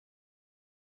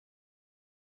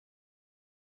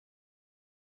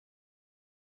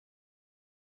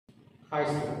Hi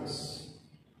students,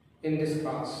 in this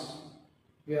class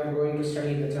we are going to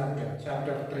study the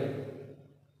chapter 3,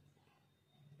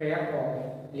 pair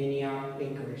of linear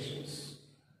equations,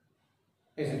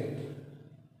 isn't it?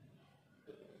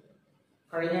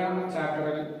 കഴിഞ്ഞ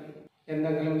ചാപ്റ്ററിൽ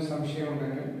എന്തെങ്കിലും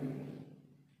സംശയമുണ്ടെങ്കിൽ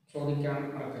ചോദിക്കാൻ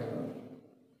മറക്കരുത്.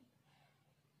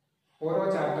 ഓരോ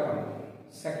ചാപ്റ്ററും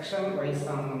സെക്ഷൻ വൈസ്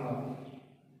ആണ് നമ്മൾ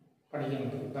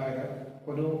പഠിക്കുന്നത്. അതായത്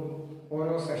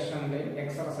ഓരോ സെഷനിലെ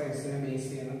എക്സർസൈസിനെ ബേസ്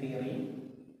ചെയ്യുന്ന തിയറി,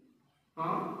 ആ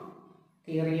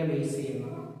തിയറിയെ ബേസ് ചെയ്യുന്ന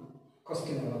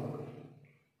ക്വസ്റ്റ്യനുകളാണ്.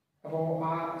 അപ്പോൾ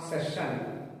ആ സെഷൻ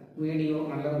വീഡിയോ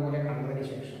നല്ലതുപോലെ കണ്ടതിന്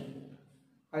ശേഷം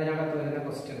അതിനകത്ത് വരുന്ന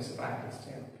ക്വസ്റ്റ്യൻസ് പ്രാക്ടീസ്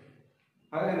ചെയ്യണം.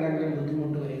 അതിനെന്തെങ്കിലും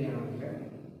ബുദ്ധിമുട്ട് വരികയാണെങ്കിൽ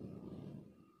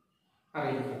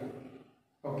അറിയിക്കുക.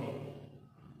 ഓക്കെ,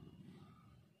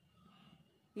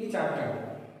 ഈ ചാപ്റ്റർ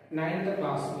 9th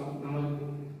ക്ലാസ്സിൽ നമ്മൾ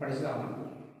പഠിച്ചതാണ്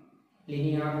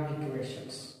linear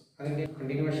equations. അതിൻ്റെ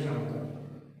കണ്ടിന്യൂവേഷനാണ്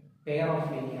pair of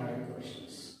linear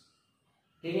equations.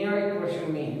 Linear equation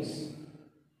means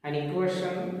an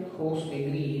equation whose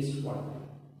degree is 1,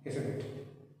 isn't it?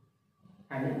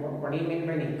 And what do you mean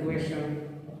by an equation?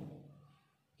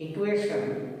 Equation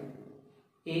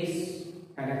is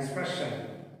an expression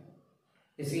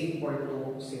is equal to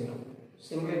 0.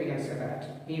 Simply we can say that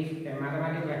if a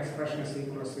mathematical expression is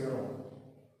equal to 0,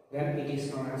 then it is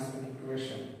known as an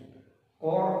equation.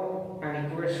 Or an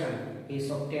equation is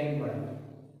obtained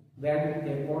when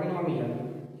a polynomial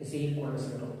is equal to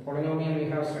 0. Polynomial we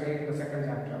have studied in the second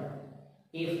chapter.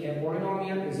 If a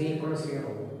polynomial is equal to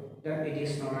 0, then it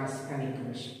is known as an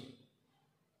equation.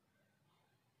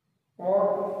 Or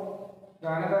the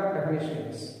another definition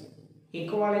is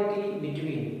equality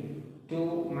between two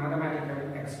mathematical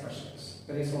expressions.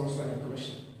 That is also an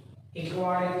equation.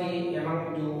 Equality among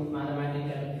two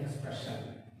mathematical expressions.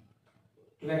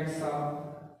 2x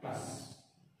plus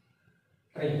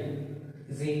 3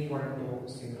 is equal to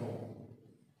 0.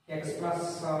 X plus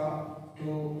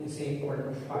 2 is equal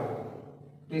to 5.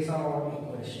 These are all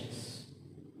equations.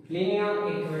 Linear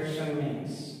equation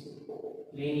means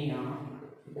linear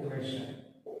equation.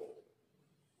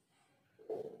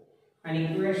 An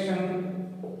equation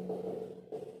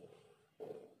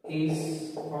is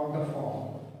of the form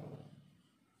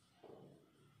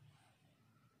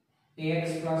ax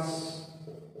plus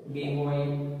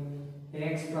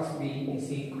ax plus b is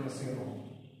equal to 0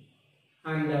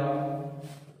 and a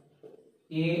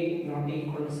not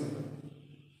equal to 0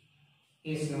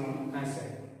 is known as a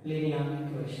linear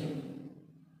equation.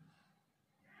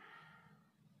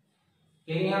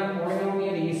 Linear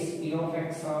polynomial is p of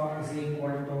x is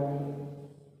equal to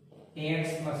ax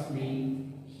plus b.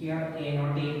 Here a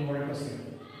not equal to 0.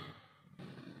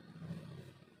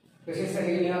 This is a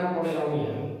linear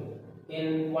polynomial in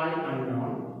one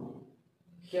unknown.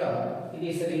 Here it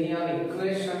is a linear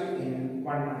equation in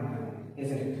one unknown,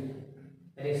 isn't it?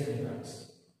 That is the difference.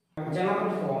 General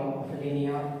form of a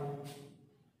linear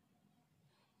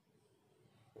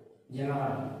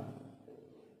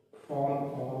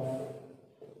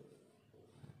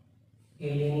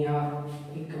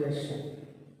equation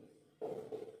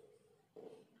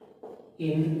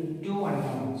in two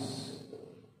unknowns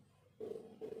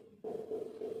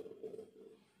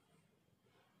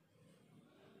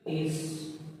is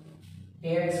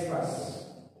ax plus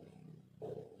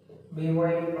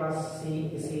by plus c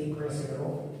is equal to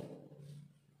 0,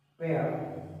 where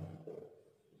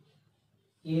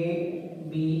a,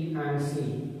 b and c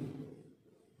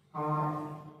are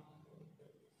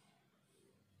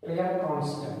real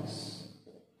constants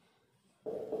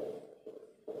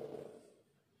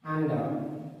and a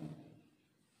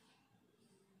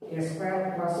square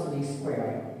plus b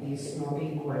square is not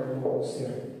equal to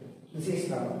 0. This is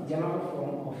the general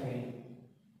form of a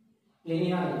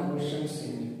linear equations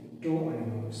in two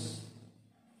unknowns.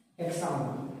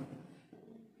 Example: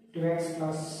 2x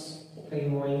plus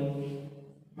 3y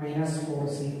minus 4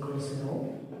 is equal to 0.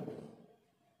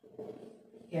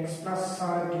 X plus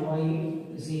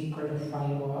 2y is equal to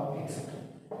 5 etc.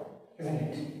 Isn't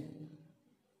it?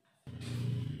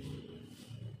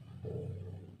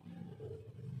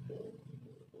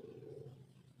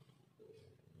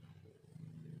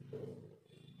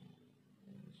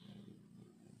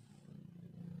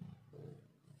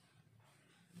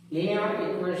 Linear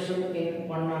equation in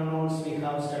one unknowns we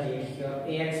have studied here.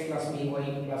 Ax plus by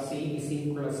plus c is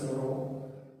equal to 0,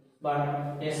 but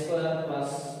a square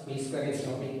plus b square is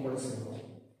not equal to 0.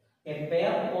 A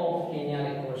pair of linear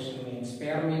equation means,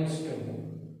 pair means two.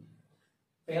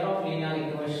 Pair of linear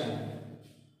equation,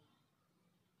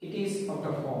 it is of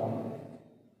the form,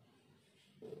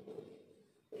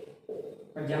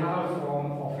 a general form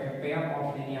of a pair of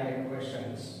linear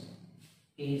equations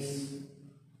is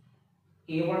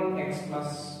a1x plus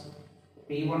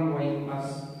b1y plus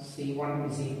c1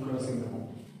 is equal to 0.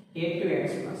 a2x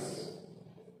plus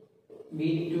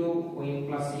b2y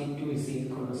plus c2 is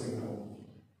equal to 0.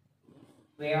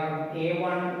 Where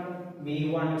a1,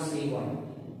 b1, c1,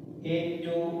 a2,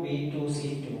 b2,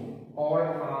 c2 all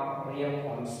are real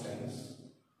constants,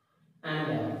 and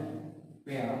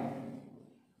where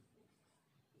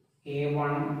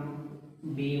a1,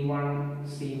 b1,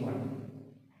 c1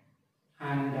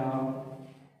 and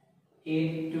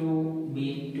a2,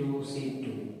 b2, c2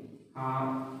 are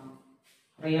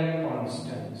real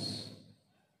constants,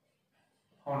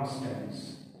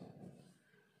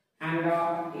 and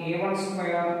a1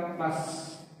 square plus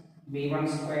b1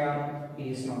 square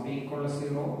is not equal to 0,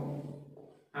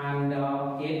 and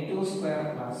a2 square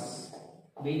plus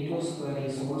b2 square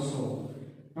is also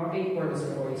not equal to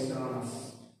 0 is known as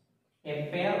a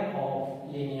pair of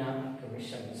linear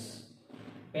equations.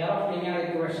 Pair of linear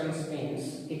equations means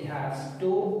it has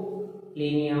two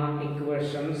linear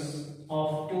equations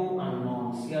of two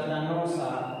unknowns. Here the unknowns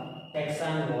are x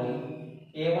and y.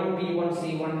 a1, b1,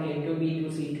 c1, a2, b2,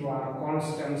 c2 are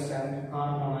constants and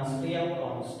are known as real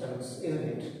constants, isn't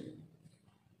it?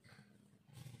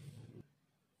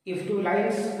 If two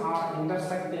lines are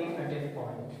intersecting at a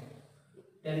point,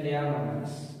 then they are known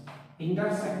as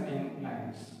intersecting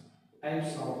lines.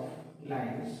 Types of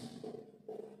lines.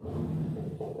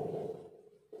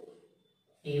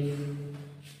 If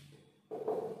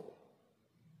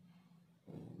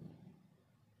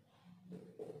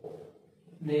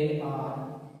they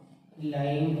are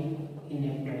lying in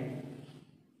a plane.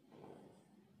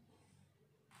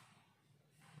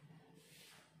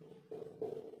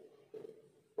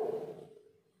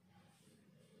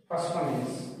 First one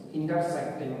is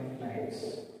intersecting lines.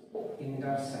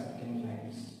 Intersecting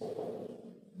lines.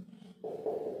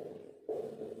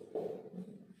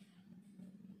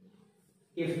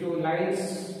 If two lines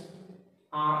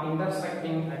are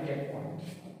intersecting at a point,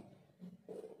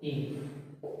 if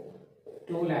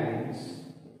two lines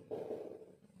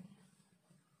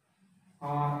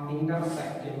are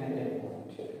intersecting at a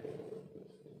point,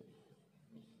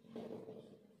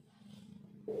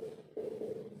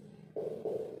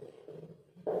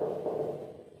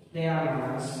 they are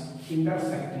known as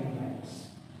intersecting lines.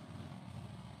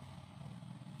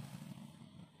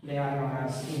 They are known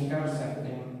as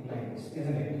intersecting lines,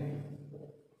 isn't it?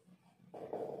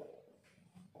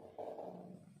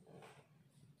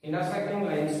 Intersecting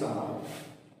lines are,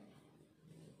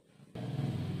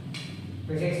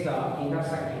 this is the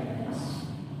intersecting lines,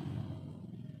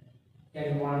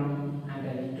 L1 and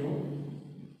L2.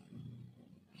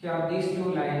 Here these two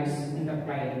lines in the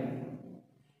plane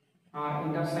are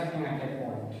intersecting at a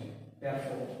point.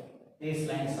 Therefore, these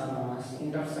lines are known as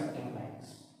intersecting lines.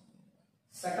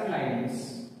 Second line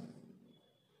is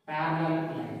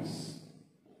parallel lines.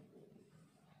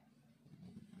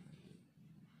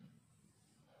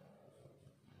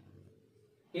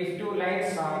 If two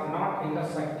lines are not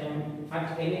intersecting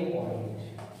at any point,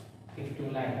 if two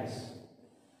lines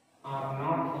are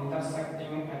not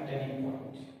intersecting at any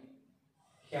point,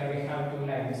 here we have two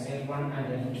lines L1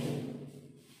 and L2,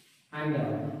 and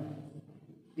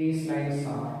these lines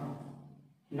are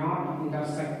not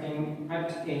intersecting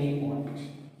at any point.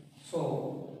 So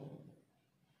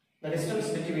the distance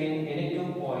between any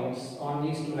 2 points on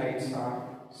these two lines are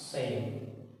same.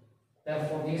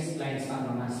 Therefore, these lines are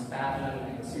known as parallel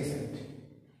lines, isn't it?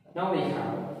 Now we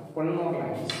have one more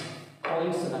line,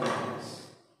 coincident lines.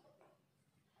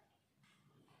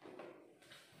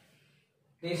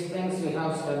 These things we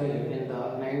have studied in the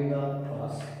 9th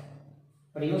class.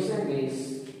 But using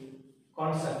this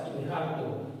concept, we have to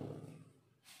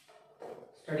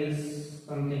study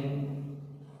something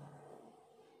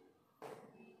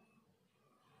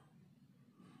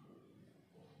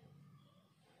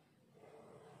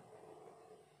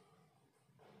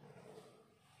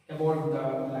about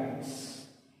the lines.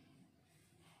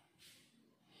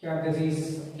 Here this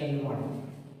is L1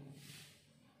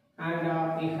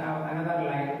 and we have another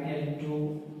line L2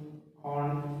 on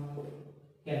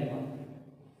L1.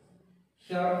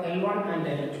 Here L1 and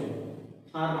L2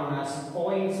 are known as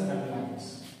coincident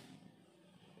lines.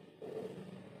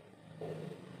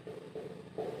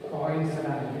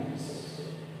 Coincident lines,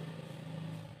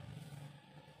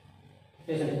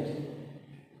 isn't it?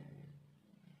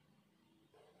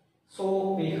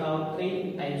 So we have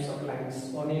 3 types of lines.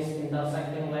 One is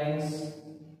intersecting lines,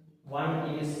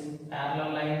 one is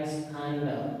parallel lines, and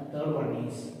the third one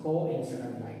is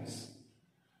coincident lines.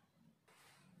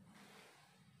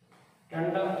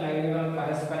 രണ്ട് ലൈനുകൾ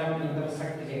പരസ്പരം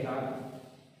intersect ചെയ്താൽ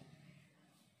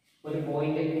ഒരു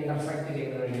point intersect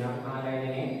ചെയ്ത് കഴിഞ്ഞാൽ ആ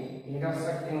ലൈനിനെ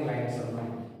intersecting lines എന്നും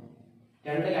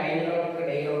രണ്ട്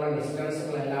ലൈനുകൾക്കിടയിലുള്ള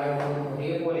ഡിസ്റ്റൻസുകൾ എല്ലാവരും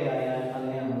ഒരേപോലെ ആയാൽ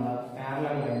അതിനെ നമ്മൾ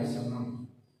പാരലൽ ലൈൻസ് എന്നും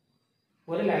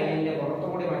ഒരു ലൈനിന്റെ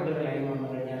പുറത്തുകൂടി മറ്റൊരു ലൈൻ വന്നു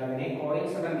കഴിഞ്ഞാൽ അതിനെ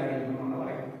കോയിൻസിഡന്റ് ലൈൻ എന്നും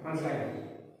പറയും. മനസ്സിലായോ?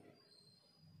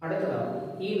 അടുത്തത്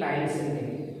ഈ ലൈൻസിന്റെ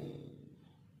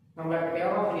നമ്മളെ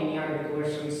പെയർ ഓഫ് ലീനിയർ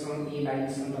ഇക്വേഷൻസും ഈ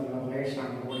ലൈൻസും തമ്മിലുള്ള റിലേഷൻ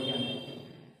ആണ് പഠിക്കാൻ പറ്റും.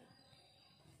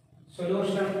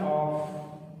 Solution of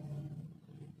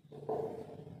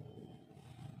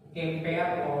a pair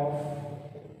of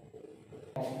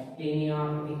linear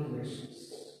equations.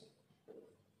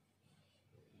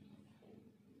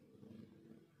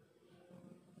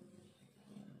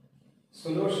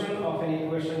 Solution of an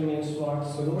equation means what?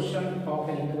 Solution of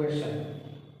an equation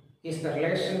is the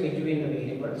relation between the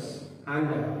variables and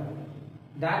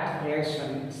that relation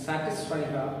satisfies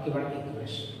the given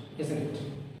equation, isn't it?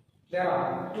 There are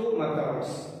two methods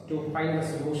to find the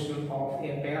solution of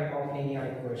a pair of linear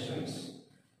equations.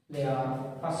 They are,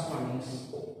 first one is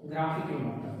graphical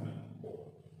method.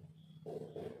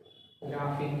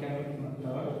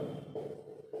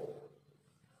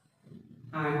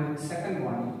 And second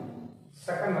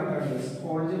method is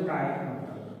algebraic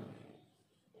method.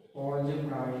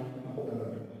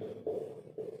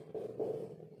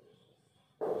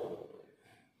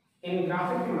 In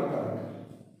graphical method,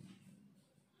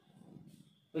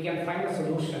 we can find the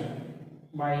solution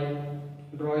by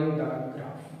drawing the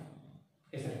graph,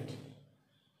 isn't it?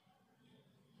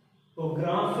 So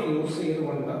graph use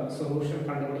ചെയ്തുകൊണ്ട് solution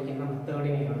കണ്ടുപിടിക്കുന്ന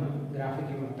മെത്തേഡിനെയാണ്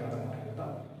graphical method എന്ന് പറയുന്നത്.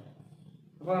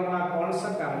 അപ്പോൾ നമ്മൾ ആ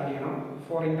concept അറിയണം.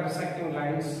 Four intersecting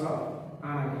lines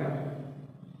ആണെങ്കിൽ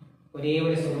ഒരേ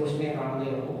ഒരു സൊല്യൂഷനെ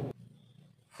കാണുകയുള്ളൂ.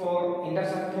 Four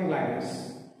intersecting lines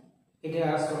it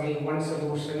has only one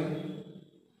solution.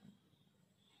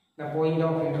 The point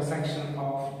of intersection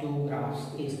of two graphs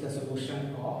is the solution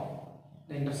of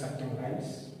the intersecting lines.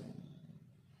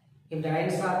 If the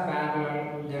lines are parallel,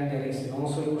 then there is no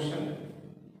solution,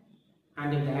 and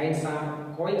if the lines are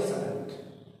coincident,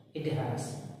 it has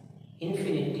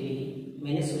infinitely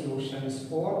many solutions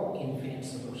or infinite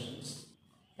solutions.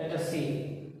 Let us see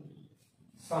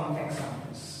some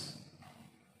examples.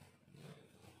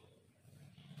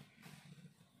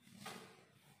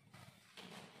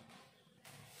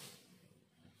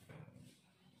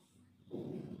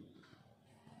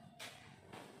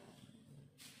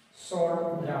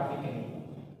 Solve graphically.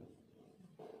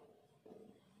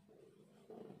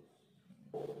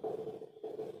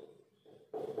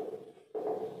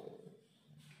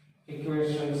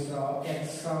 Equations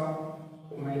x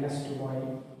minus 2y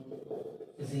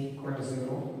is equal to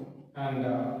 0 and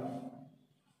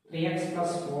 3x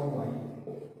plus 4y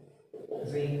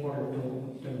is equal to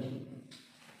 20.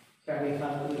 Here we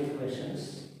have two equations.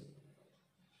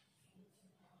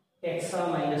 X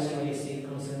minus 2 is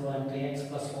equal to 0 and 3x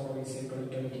plus 4 is equal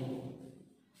to 20.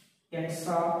 X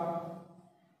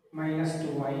minus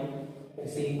 2y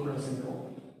is equal to 0.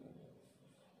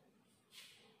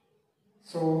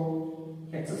 So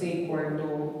x is equal to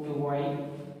 2y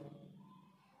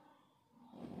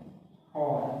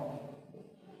or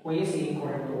y is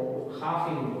equal to half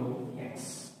into x.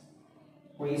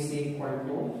 Y is equal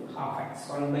to half x.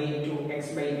 1 by 2 x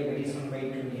by 2 that is 1 by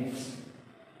 2 dx.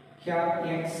 Here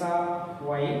x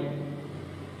y,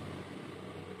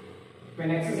 when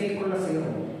x is equal to 0,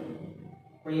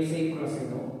 y is equal to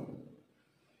 0,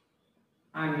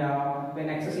 and when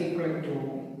x is equal to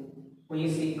y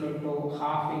is equal to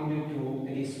half into 2,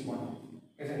 that is 1,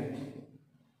 isn't it?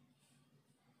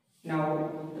 Now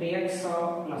 3x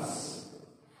plus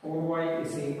 4y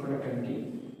is equal to 20.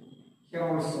 Here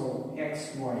also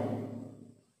xy,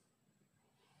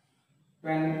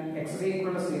 when x is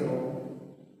equal to 0,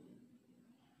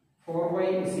 4y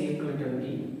is equal to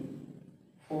 20.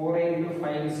 4 into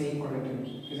 5 is equal to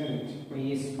 20, isn't it?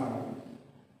 Y is 5.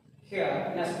 Here,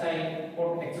 next I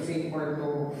put x is equal to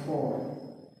 4.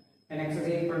 And x is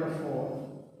equal to 4.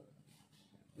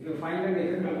 If you find a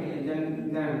difficulty, then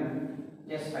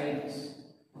just write this.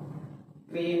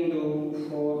 3 into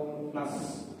 4 plus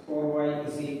 4y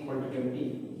is equal to 20.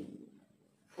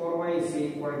 4y is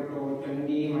equal to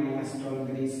 20 minus 12,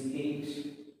 that is 8.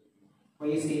 Y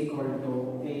is equal to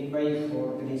 8 by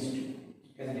 4, that is 2,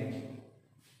 isn't it?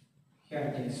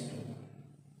 Here it is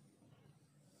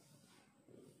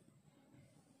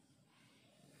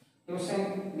 2. Using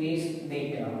these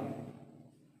data,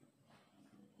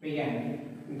 we can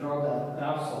draw the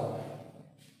graphs of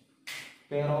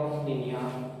pair of linear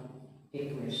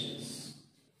equations.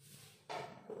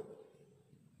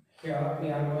 Here we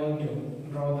are going to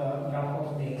draw the graph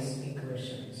of these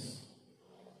equations.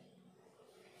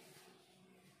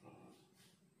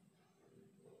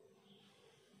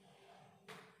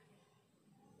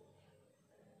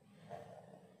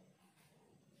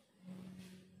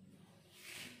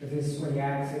 This is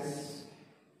y-axis,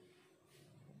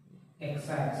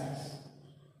 x-axis.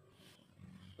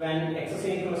 When x is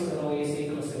equal to 0, y is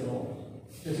equal to 0,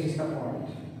 this is the point.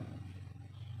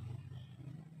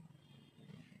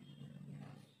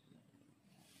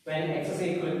 When x is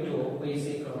equal to y is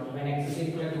equal to 1, when x is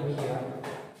equal to here,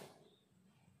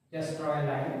 just draw a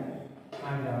line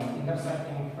and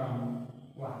intersecting from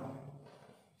 1.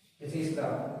 This is the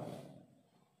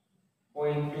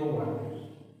point 2, 1.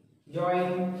 Draw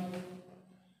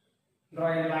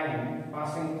a line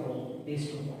passing through these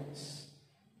 2 points.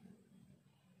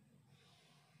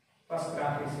 First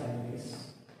graph is like this.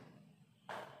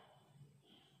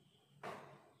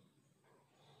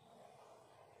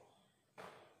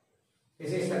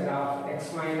 This is the graph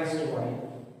x minus 2y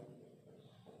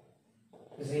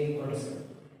is equal to 0,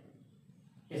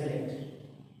 isn't it?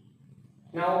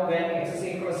 Now when x is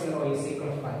equal to 0, y is equal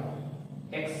to 5,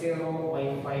 x0,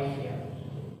 y5 here.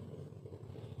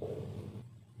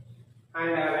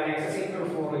 And when x is equal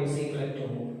to 4, y is equal to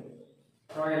 2,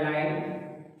 draw a line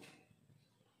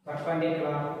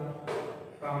perpendicular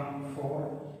from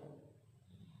 4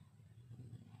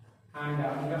 and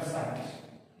intersect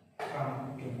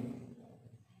from 2.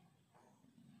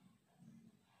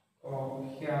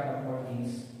 Here the point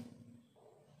is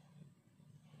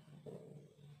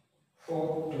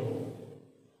 4, 2.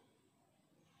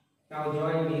 Now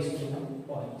join these 2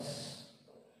 points.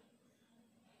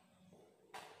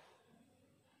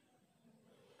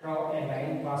 Draw a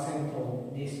line passing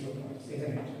through these 2 points,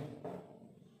 isn't it?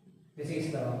 This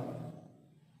is the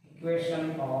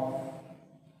equation of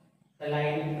the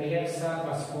line 3x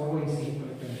plus 4 is equal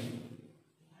to 20.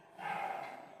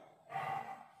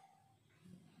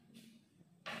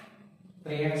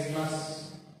 3x plus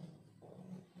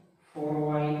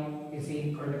 4y is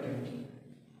equal to 20.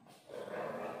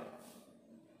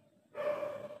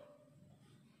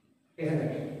 Isn't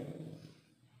it?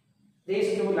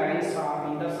 These 2 lines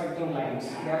are intersecting lines,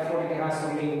 therefore it has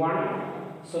only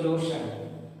one solution.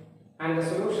 And the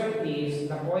solution is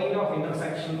the point of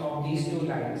intersection of these 2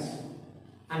 lines.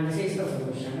 And this is the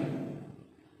solution.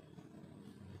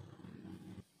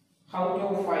 How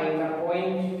to find the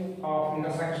point of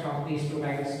intersection of these 2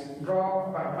 lines?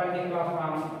 Draw perpendicular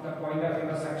from the point of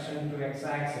intersection to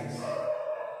x-axis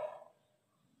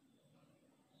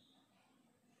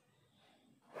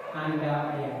and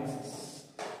y-axis.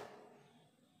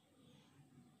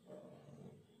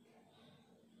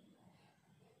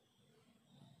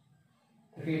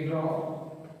 If we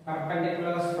draw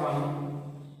perpendiculars from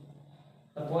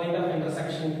the point of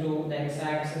intersection to the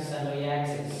x-axis and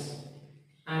y-axis,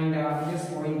 and this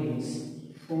point is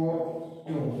 4,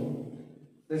 2.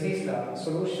 This is the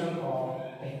solution of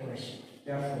the equation.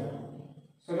 Therefore,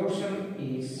 solution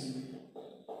is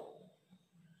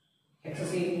x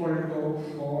is equal to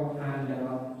 4 and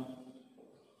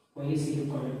y is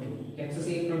equal to 2. X is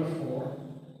equal to 4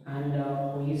 and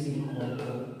y is equal to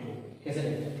 2. Isn't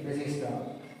it? This is the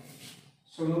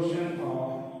solution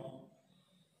of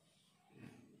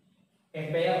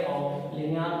a pair of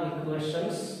linear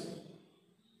equations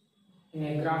in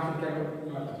a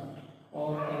graphical method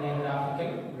or in a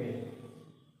graphical way.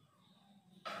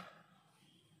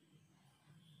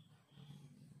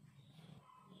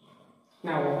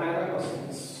 Now another question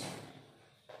is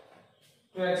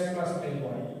 2x plus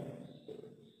 3y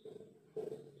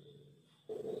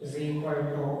is equal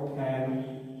to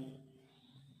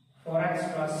 4x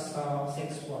plus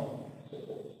 6y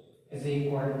is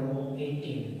equal to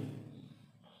 18.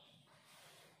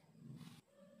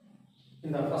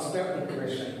 In the first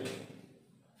equation,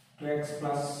 2x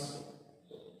plus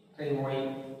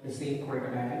 3y is equal to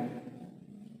 9.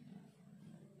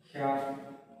 Here,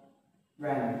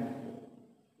 when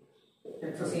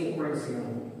x is equal to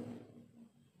 0,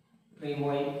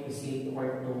 3y is equal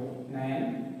to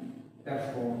 9,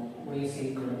 therefore y is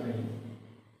equal to 3.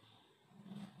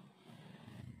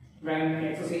 When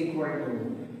x is equal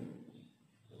to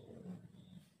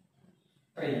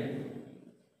 3,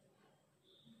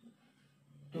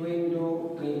 2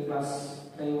 into 3 plus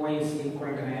 3y is equal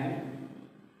to 9.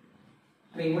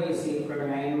 3y is equal to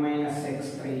 9 minus x,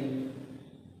 3.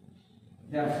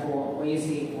 Therefore, y is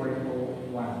equal to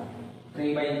 1.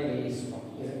 3 by 3 is 1,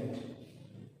 isn't it?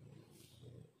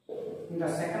 In the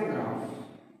second graph,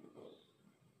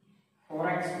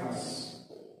 4x plus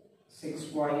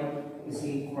 6y is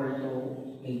equal to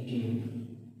 18.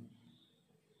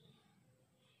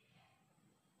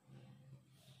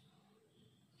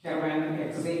 Here when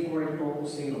x is equal to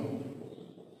 0,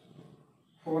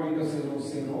 4 into 0,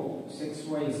 0,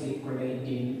 6y is equal to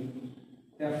 18.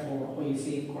 Therefore, y is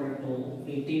equal to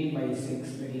 18 by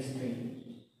 6, that is 3.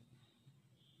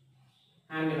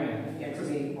 And when x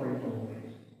is equal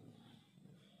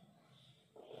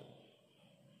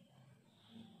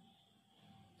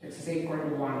x is equal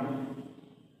to 1.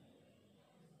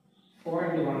 4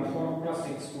 into 1, 4 plus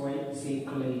 6y is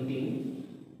equal to 18.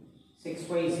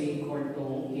 6y is equal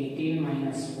to 18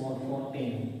 minus 4,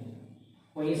 14.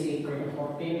 Y is equal to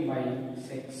 14 by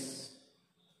 6.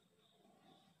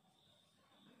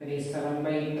 That is 7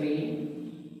 by 3.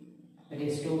 That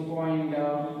is 2.3.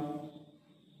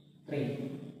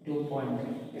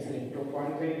 2.3. Isn't it?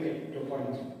 2.33.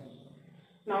 2.3.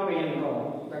 Now we can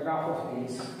draw the graph of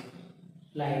these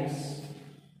lines.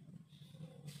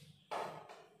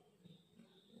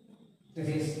 This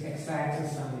is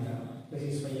x-axis and this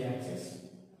is y-axis.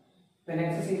 When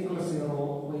x is equal to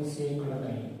 0, y is equal to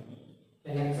 3.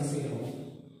 When x is 0,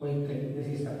 y 3. This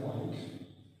is the point.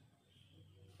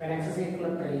 When x is equal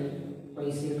to 3, y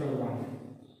is equal to 1.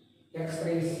 x3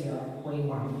 is here,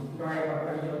 y1. Draw a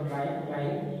perpendicular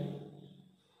line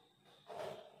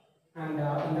and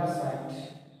intersect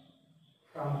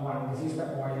from 1. This is the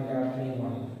point 3,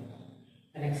 1.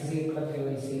 When x is equal to 3,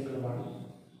 y is equal to 1.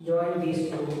 Join these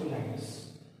two lines.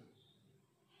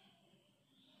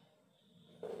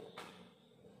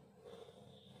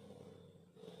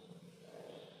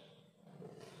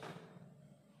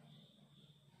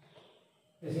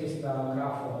 This is the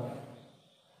graph of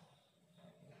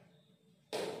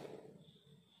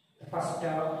the first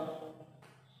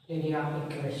linear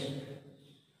equation.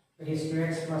 It is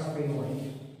 2x plus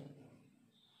 3y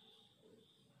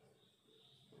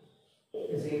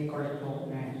is equal to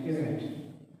 9, isn't it?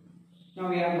 Now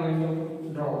we are going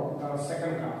to draw the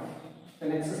second graph.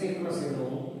 When x is equal to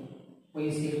 0, y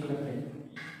is equal to 3.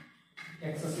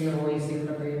 X is 0, y is equal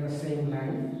to 3 in the same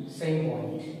line, same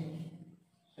point.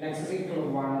 When x is equal to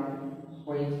 1,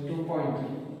 y is 2.3.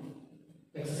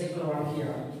 X is equal to 1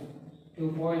 here.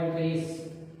 2.3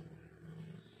 is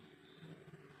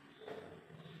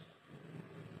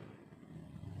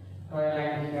draw a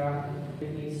line here.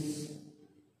 It is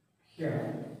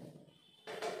here.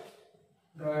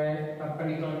 Draw a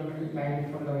perpendicular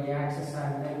line from the y-axis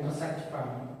and intersect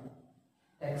from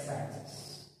the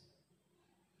x-axis.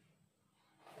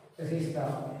 This is the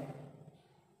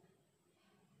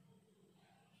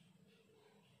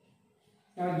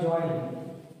now join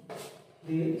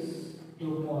these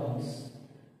 2 points.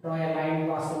 Draw a line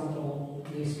passing through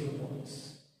these 2 points.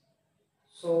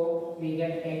 So we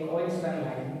get a coincident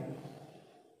line,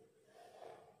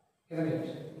 isn't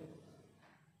it?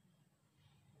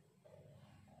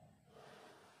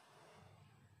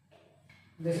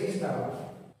 This is the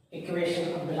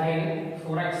equation of the line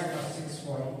 4x plus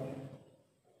 6y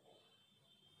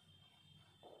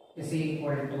is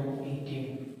equal to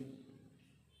 18.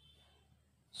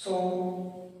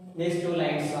 So these two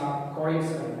lines are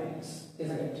coincident lines,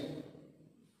 isn't it?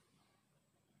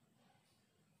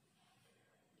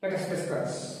 Let us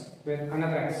discuss with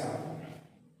another example.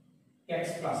 X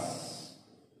plus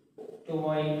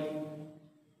 2y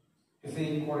is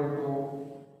equal to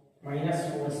minus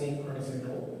 4 is equal to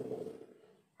 0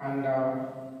 and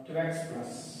 2x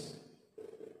plus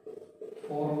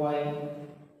 4y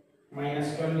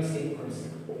minus 12 is equal to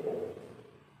 0.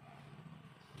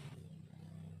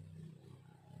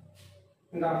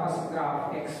 In the first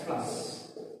graph, x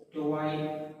plus 2y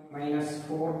minus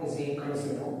 4 is equal to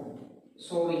 0.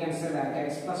 So we can say that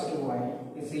x plus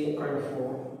 2y is equal to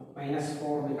 4 minus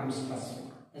 4 becomes plus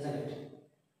 4, isn't it?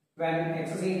 When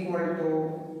x is equal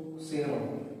to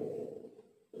 0,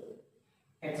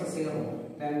 x is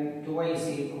 0, then 2y is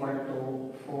equal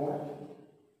to 4.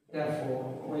 Therefore,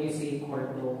 y is equal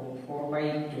to 4 by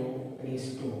 2, that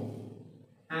is 2.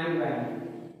 And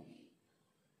when,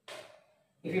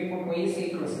 if you put y is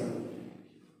equal to 0,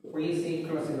 y is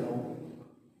equal to 0,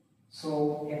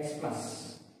 so x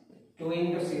plus 2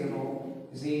 into 0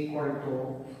 is equal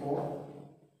to 4.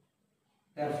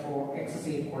 Therefore, x is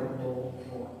equal to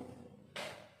 4.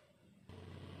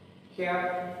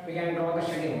 Here we can draw the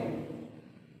schedule.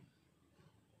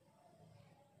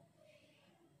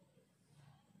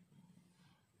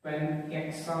 When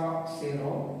x are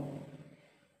 0,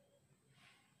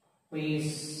 y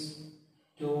is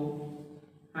 2,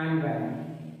 and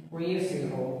when y is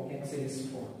 0, x is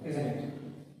 4, isn't it?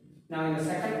 Now in the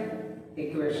second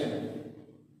equation,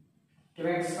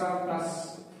 2x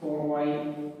plus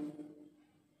 4y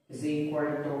is equal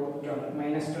to 12,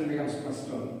 minus 12 becomes plus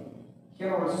 12.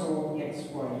 Here also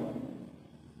xy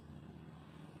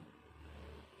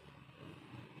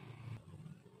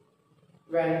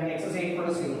when x is equal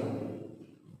to 0,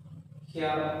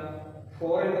 here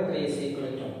 4 into 3 is equal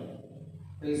to 12,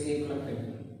 3 is equal to 3.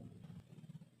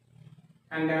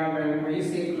 And when y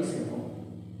is equal to 0,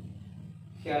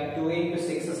 here 2 into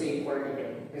 6 is equal to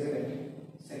 2, isn't it?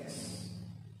 6.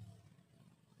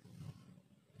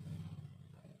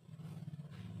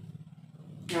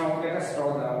 Now let us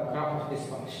draw the graph of this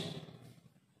function.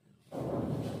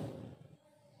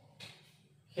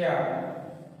 Here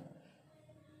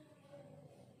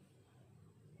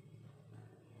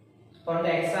on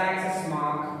the x-axis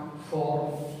mark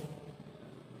 4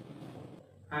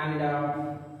 and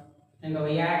in the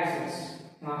y-axis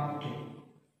mark 2.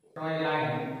 Draw a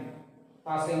line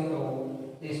passing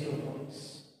through these 2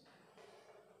 points.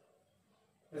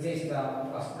 This is the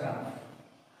first graph.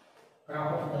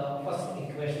 Graph of the first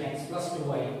equation, x plus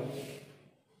 2y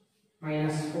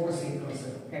minus 4 is equal to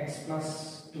 0. X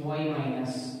plus 2y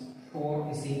minus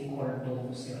 4 is equal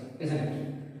to 0, isn't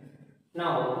it?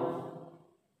 Now,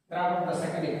 graph of the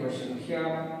second equation.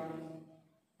 Here,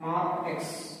 mark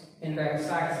x in the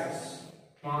x-axis,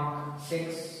 mark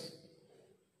 6,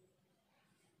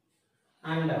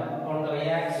 and on the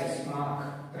y-axis,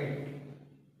 mark 3.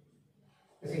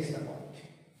 This is the point.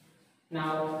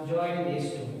 Now, join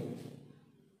these two.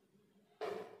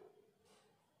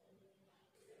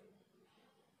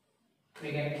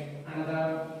 We get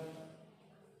another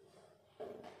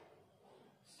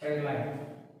straight line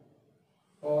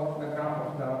for the graph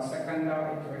of the second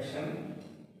equation.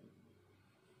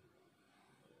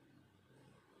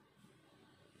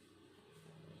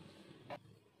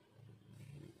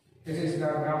 This is the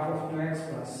graph of 2x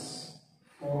plus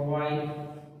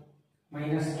 4y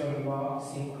minus 12y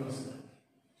is equal to 0.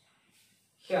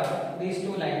 Here, these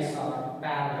two lines are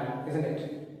parallel, isn't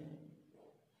it?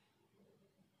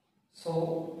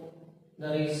 So,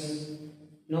 there is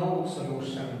no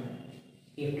solution.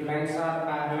 If two lines are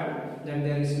parallel, then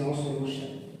there is no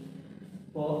solution.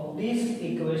 For these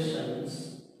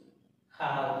equations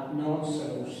have no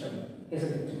solution,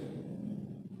 isn't it?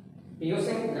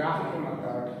 Using graphical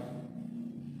method,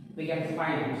 we can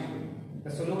find the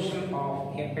solution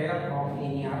of a pair of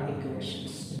linear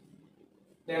equations.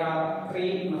 There are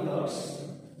 3 methods.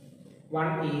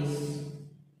 One is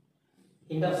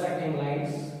intersecting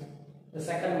lines. The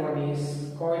second one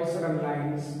is coincident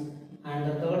lines,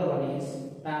 and the third one is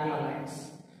parallel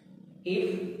lines.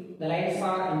 If the lines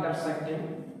are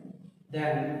intersecting,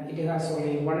 then it has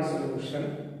only one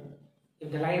solution. If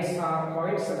the lines are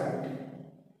coincident,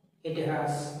 it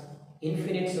has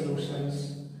infinite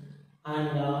solutions,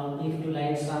 and if two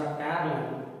lines are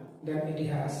parallel, then it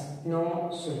has no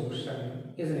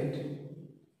solution, isn't it?